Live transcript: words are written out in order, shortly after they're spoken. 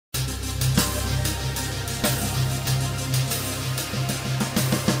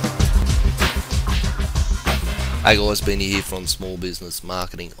Hey guys, Benny here from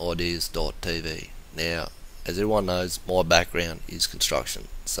smallbusinessmarketingideas.tv. Now, as everyone knows, my background is construction.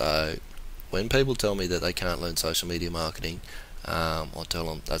 So when people tell me that they can't learn social media marketing, I tell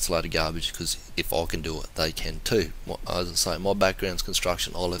them that's a load of garbage, because if I can do it, they can too. As I say, my background's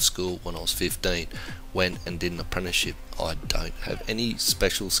construction. I left school when I was 15, went and did an apprenticeship. I don't have any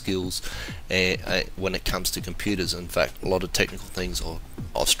special skills when it comes to computers. In fact, a lot of technical things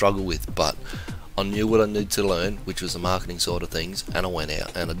I struggle with, but I knew what I needed to learn, which was the marketing side of things, and I went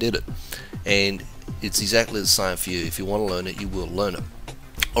out and I did it. And it's exactly the same for you. If you want to learn it, you will learn it.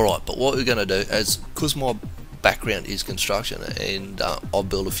 Alright, but what we're going to do is, because my background is construction, and I've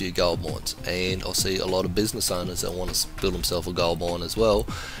built a few gold mines, and I see a lot of business owners that want to build themselves a gold mine as well,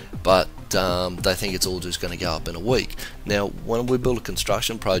 but they think it's all just going to go up in a week. Now, when we build a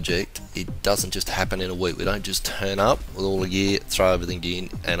construction project, it doesn't just happen in a week. We don't just turn up with all the gear, throw everything in,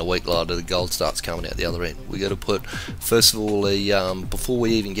 and a week later the gold starts coming out the other end. We got to put, first of all, before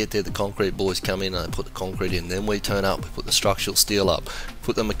we even get there, the concrete boys come in and they put the concrete in. Then we turn up, we put the structural steel up,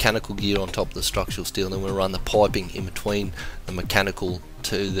 put the mechanical gear on top of the structural steel, and then we run the piping in between the mechanical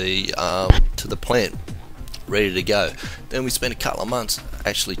to the plant, ready to go. Then we spend a couple of months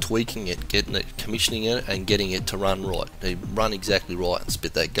actually tweaking it, getting it, commissioning it, and getting it to run right. They run exactly right and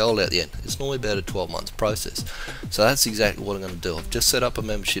spit that gold out the end. It's normally about a 12-month process. So that's exactly what I'm going to do. I've just set up a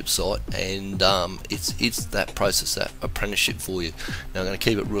membership site, and it's that process, that apprenticeship for you. Now I'm going to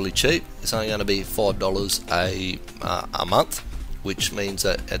keep it really cheap. It's only going to be $5 a month, which means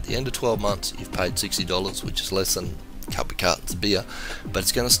that at the end of 12 months you've paid $60, which is less than a couple of cartons of beer. But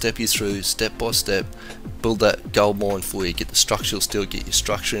it's going to step you through step by step, build that gold mine for you, get the structural steel, get your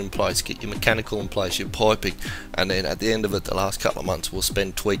structure in place, get your mechanical in place, your piping, and then at the end of it, the last couple of months we'll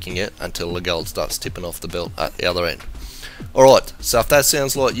spend tweaking it until the gold starts tipping off the belt at the other end. Alright, so if that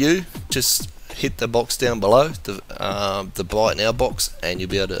sounds like you, just hit the box down below, the buy it now box, and you'll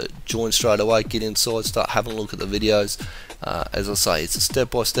be able to join straight away, get inside, start having a look at the videos. As I say, it's a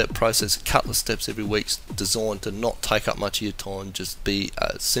step-by-step process, a couple of steps every week, designed to not take up much of your time, just be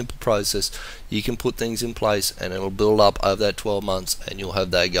a simple process. You can put things in place and it'll build up over that 12 months, and you'll have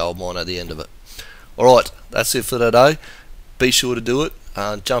that gold mine at the end of it. Alright, that's it for today. Be sure to do it.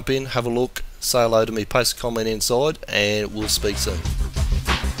 Jump in, have a look, say hello to me, post a comment inside, and we'll speak soon.